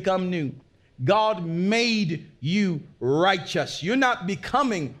things have become new. God made you righteous. You're not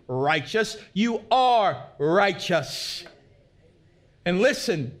becoming righteous. You are righteous. And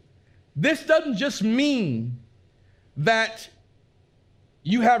listen, this doesn't just mean that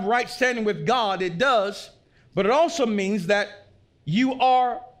you have right standing with God. It does, but it also means that you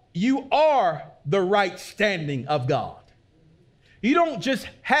are the right standing of God. You don't just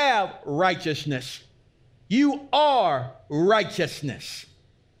have righteousness. You are righteousness.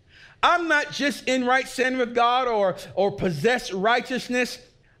 I'm not just in right standing with God or possess righteousness.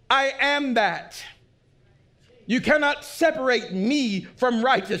 I am that. You cannot separate me from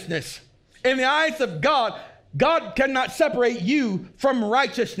righteousness. In the eyes of God, God cannot separate you from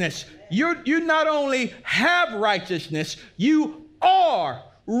righteousness. You not only have righteousness, you are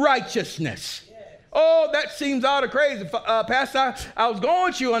righteousness. Oh, that seems out of crazy. Pastor, I was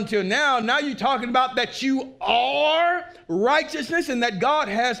going with you until now. Now you're talking about that you are righteousness and that God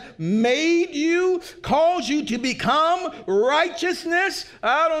has made you, caused you to become righteousness.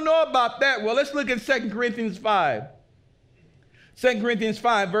 I don't know about that. Well, let's look at 2 Corinthians 5. 2 Corinthians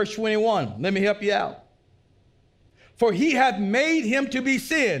 5, verse 21. Let me help you out. For he hath made him to be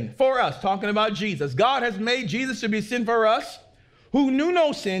sin for us. Talking about Jesus. God has made Jesus to be sin for us, who knew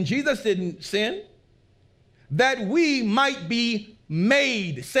no sin. Jesus didn't sin. That we might be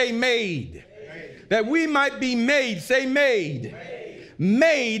made. Say made. That we might be made. Say made.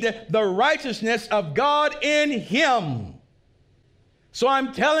 Made the righteousness of God in him. So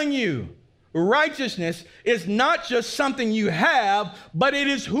I'm telling you, righteousness is not just something you have, but it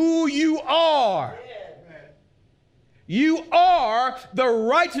is who you are. You are the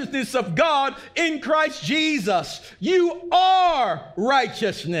righteousness of God in Christ Jesus. You are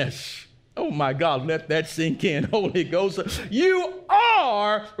righteousness. Oh my God, let that sink in, Holy Ghost. You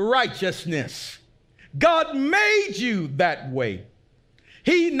are righteousness. God made you that way.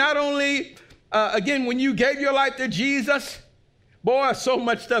 He not only, again, when you gave your life to Jesus, boy, so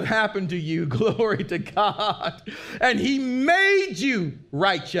much stuff happened to you. Glory to God. And he made you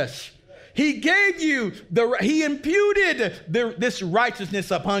righteous. He gave you, he imputed this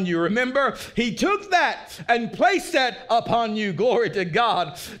righteousness upon you. Remember, he took that and placed that upon you. Glory to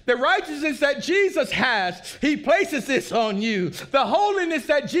God. The righteousness that Jesus has, he places this on you. The holiness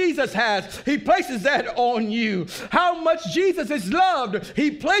that Jesus has, he places that on you. How much Jesus is loved,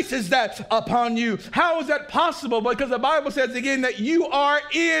 he places that upon you. How is that possible? Because the Bible says again that you are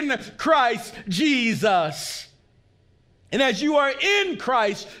in Christ Jesus. And as you are in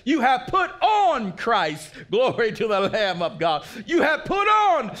Christ, you have put on Christ. Glory to the Lamb of God. You have put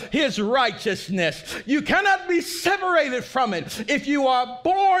on his righteousness. You cannot be separated from it if you are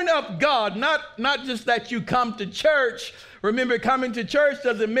born of God. Not just that you come to church. Remember, coming to church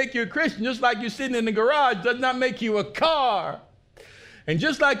doesn't make you a Christian. Just like you sitting in the garage does not make you a car. And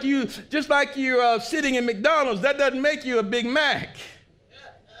just like you're sitting in McDonald's, that doesn't make you a Big Mac.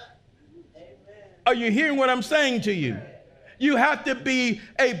 Are you hearing what I'm saying to you? You have to be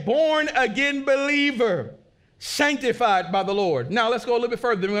a born-again believer, sanctified by the Lord. Now, let's go a little bit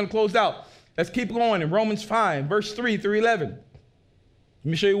further. Then we're going to close out. Let's keep going in Romans 5, verse 3 through 11. Let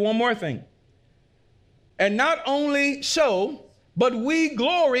me show you one more thing. And not only so, but we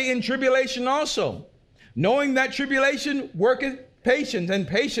glory in tribulation also, knowing that tribulation worketh patience, and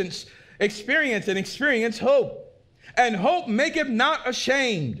patience experience, and experience hope. And hope maketh not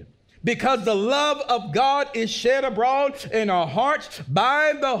ashamed, because the love of God is shed abroad in our hearts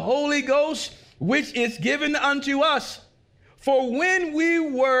by the Holy Ghost, which is given unto us. For when we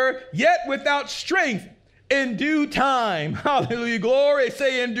were yet without strength, in due time, hallelujah, glory,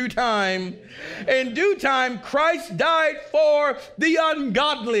 say in due time. In due time, Christ died for the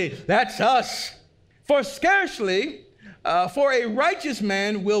ungodly. That's us. For scarcely for a righteous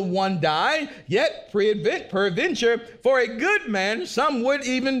man will one die, yet peradventure for a good man some would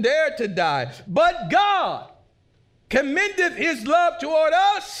even dare to die. But God commendeth his love toward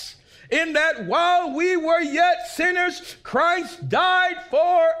us, in that while we were yet sinners, Christ died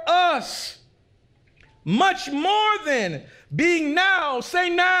for us. Much more than being now, say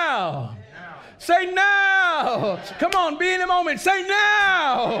now. Say now. Come on, be in a moment. Say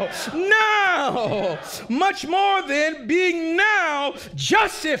now. Now. Much more than being now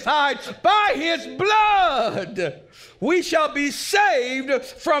justified by his blood, we shall be saved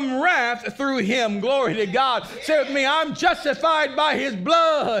from wrath through him. Glory to God. Say with me, I'm justified by his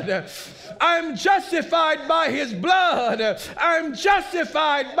blood. I'm justified by his blood. I'm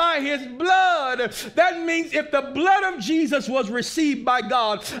justified by his blood. That means if the blood of Jesus was received by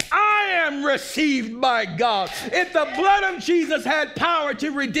God, I am received by God. If the blood of Jesus had power to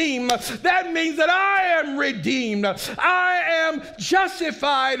redeem, that means that I am redeemed. I am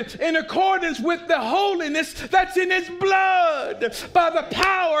justified in accordance with the holiness that's in his blood, by the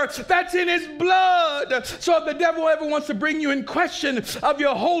power that's in his blood. So if the devil ever wants to bring you in question of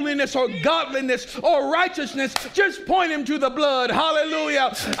your holiness or godliness or righteousness, just point him to the blood.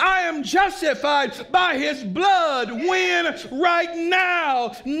 Hallelujah. I am justified by his blood. When? Right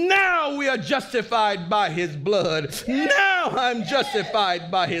now. Now we are justified by his blood. Now I'm justified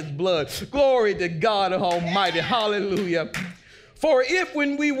by his blood. Glory to God Almighty. Hallelujah. For if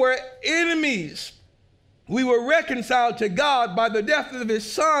when we were enemies, we were reconciled to God by the death of his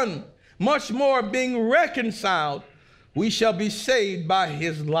Son, much more being reconciled, we shall be saved by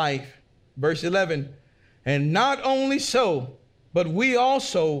his life. Verse 11, and not only so, but we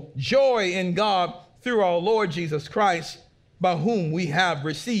also joy in God through our Lord Jesus Christ, by whom we have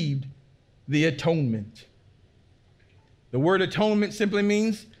received the atonement. The word atonement simply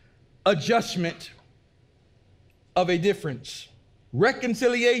means adjustment of a difference,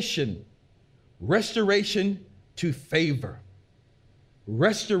 reconciliation, restoration to favor.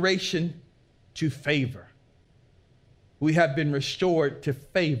 Restoration to favor. We have been restored to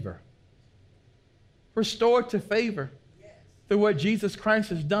favor. Restored to favor through what Jesus Christ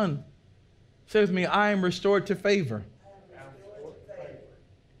has done. Say with me, I am restored to favor.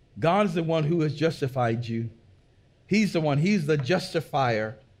 God is the one who has justified you. He's the one. He's the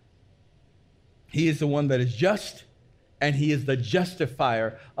justifier. He is the one that is just, and he is the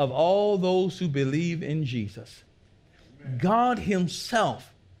justifier of all those who believe in Jesus. God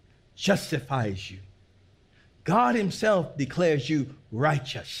himself justifies you. God himself declares you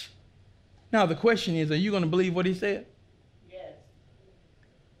righteous. Now the question is, are you going to believe what he said? Yes.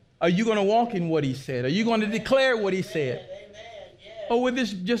 Are you going to walk in what he said? Are you going to declare what he said? Or would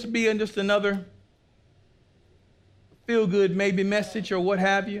this just be just another feel-good maybe message or what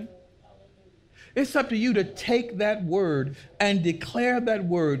have you? It's up to you to take that word and declare that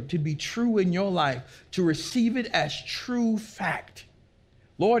word to be true in your life, to receive it as true fact.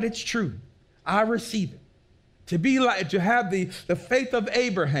 Lord, it's true. I receive it. To have the faith of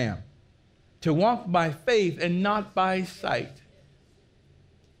Abraham, to walk by faith and not by sight.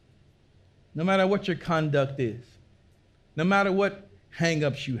 No matter what your conduct is, no matter what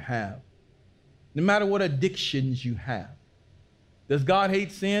hang-ups you have, no matter what addictions you have. Does God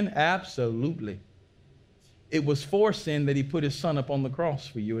hate sin? Absolutely. It was for sin that he put his son up on the cross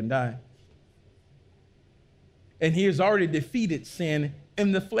for you and died. And he has already defeated sin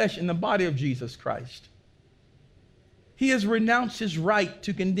in the flesh, in the body of Jesus Christ. He has renounced his right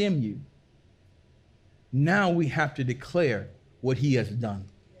to condemn you. Now we have to declare what he has done.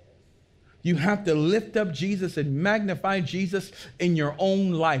 You have to lift up Jesus and magnify Jesus in your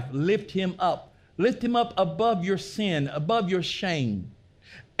own life. Lift him up. Lift him up above your sin, above your shame.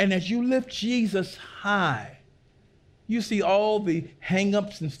 And as you lift Jesus high, you see all the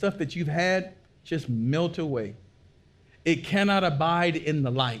hang-ups and stuff that you've had just melt away. It cannot abide in the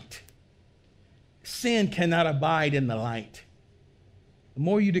light. Sin cannot abide in the light. The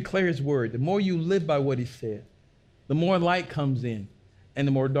more you declare his word, the more you live by what he said, the more light comes in and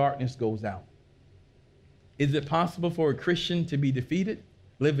the more darkness goes out. Is it possible for a Christian to be defeated,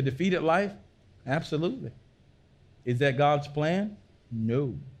 live a defeated life? Absolutely. Is that God's plan?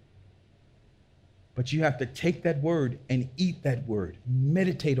 No. But you have to take that word and eat that word.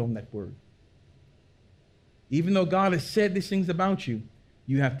 Meditate on that word. Even though God has said these things about you,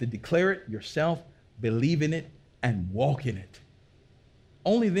 you have to declare it yourself, believe in it, and walk in it.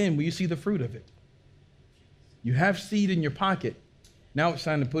 Only then will you see the fruit of it. You have seed in your pocket. Now it's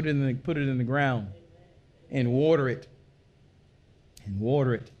time to put it in the ground and water it. And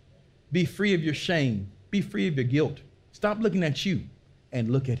water it. Be free of your shame. Be free of your guilt. Stop looking at you and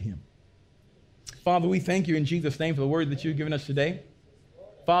look at him. Father, we thank you in Jesus' name for the word that you've given us today.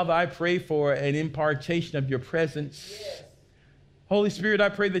 Father, I pray for an impartation of your presence. Holy Spirit, I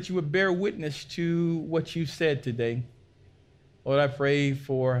pray that you would bear witness to what you said today. Lord, I pray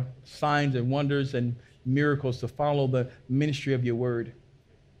for signs and wonders and miracles to follow the ministry of your word.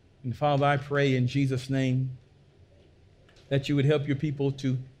 And Father, I pray in Jesus' name that you would help your people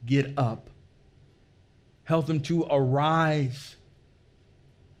to get up. Help them to arise.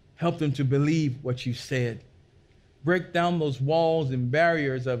 Help them to believe what you said. Break down those walls and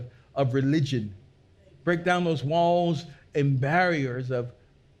barriers of religion. Break down those walls and barriers of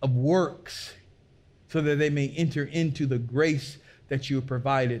works so that they may enter into the grace that you have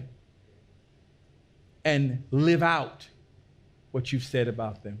provided and live out what you've said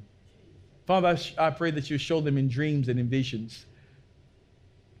about them. Father, I pray that you show them in dreams and in visions.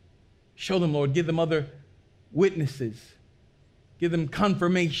 Show them, Lord. Give them other witnesses. Give them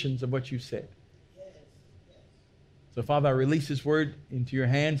confirmations of what you said. So, Father, I release this word into your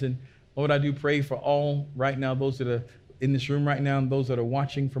hands. And, Lord, I do pray for all right now, those that are in this room right now and those that are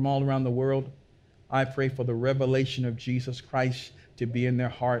watching from all around the world. I pray for the revelation of Jesus Christ to be in their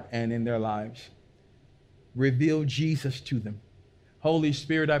heart and in their lives. Reveal Jesus to them. Holy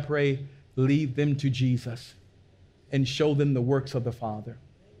Spirit, I pray, lead them to Jesus and show them the works of the Father.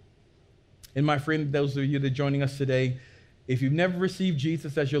 And my friend, those of you that are joining us today, if you've never received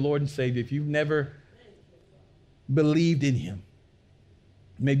Jesus as your Lord and Savior, if you've never believed in him,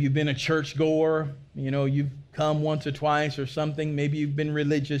 maybe you've been a church goer, you've come once or twice or something, maybe you've been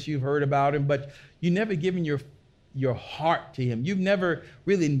religious, you've heard about him, but you've never given your heart to him. You've never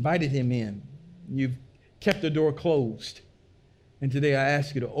really invited him in. You've kept the door closed. And today I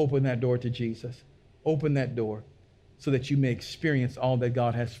ask you to open that door to Jesus. Open that door so that you may experience all that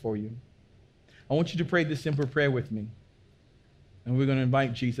God has for you. I want you to pray this simple prayer with me. And we're going to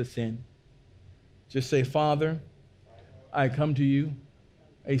invite Jesus in. Just say, Father, I come to you,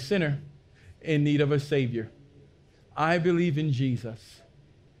 a sinner in need of a Savior. I believe in Jesus.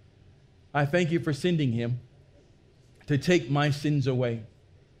 I thank you for sending him. to take my sins away.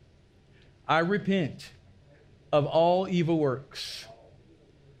 I repent of all evil works.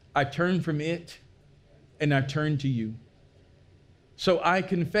 I turn from it and I turn to you. So I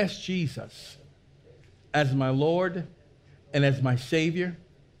confess Jesus as my Lord and as my Savior.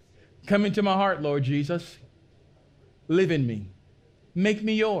 Come into my heart, Lord Jesus. Live in me. Make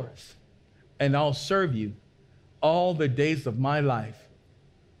me yours. And I'll serve you all the days of my life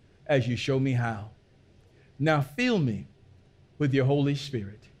as you show me how. Now fill me with your Holy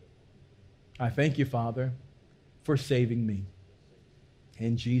Spirit. I thank you, Father, for saving me.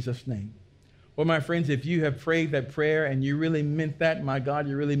 In Jesus' name. Well, my friends, if you have prayed that prayer and you really meant that, my God,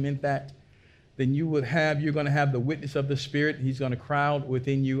 you really meant that, then you're going to have the witness of the Spirit. He's going to cry out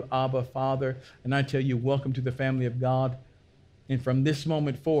within you, Abba, Father. And I tell you, welcome to the family of God. And from this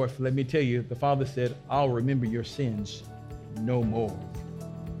moment forth, let me tell you, the Father said, I'll remember your sins no more.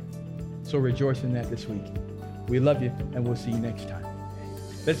 So rejoice in that this week. We love you, and we'll see you next time.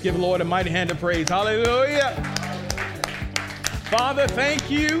 Let's give the Lord a mighty hand of praise. Hallelujah. Father, thank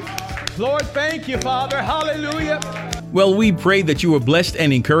you. Lord, thank you, Father. Hallelujah. Well, we pray that you were blessed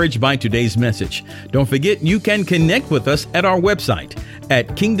and encouraged by today's message. Don't forget, you can connect with us at our website at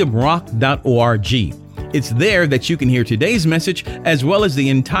kingdomrock.org. It's there that you can hear today's message as well as the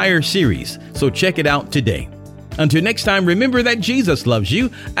entire series. So check it out today. Until next time, remember that Jesus loves you,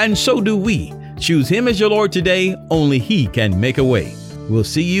 and so do we. Choose him as your Lord today. Only he can make a way. We'll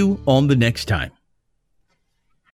see you on the next time.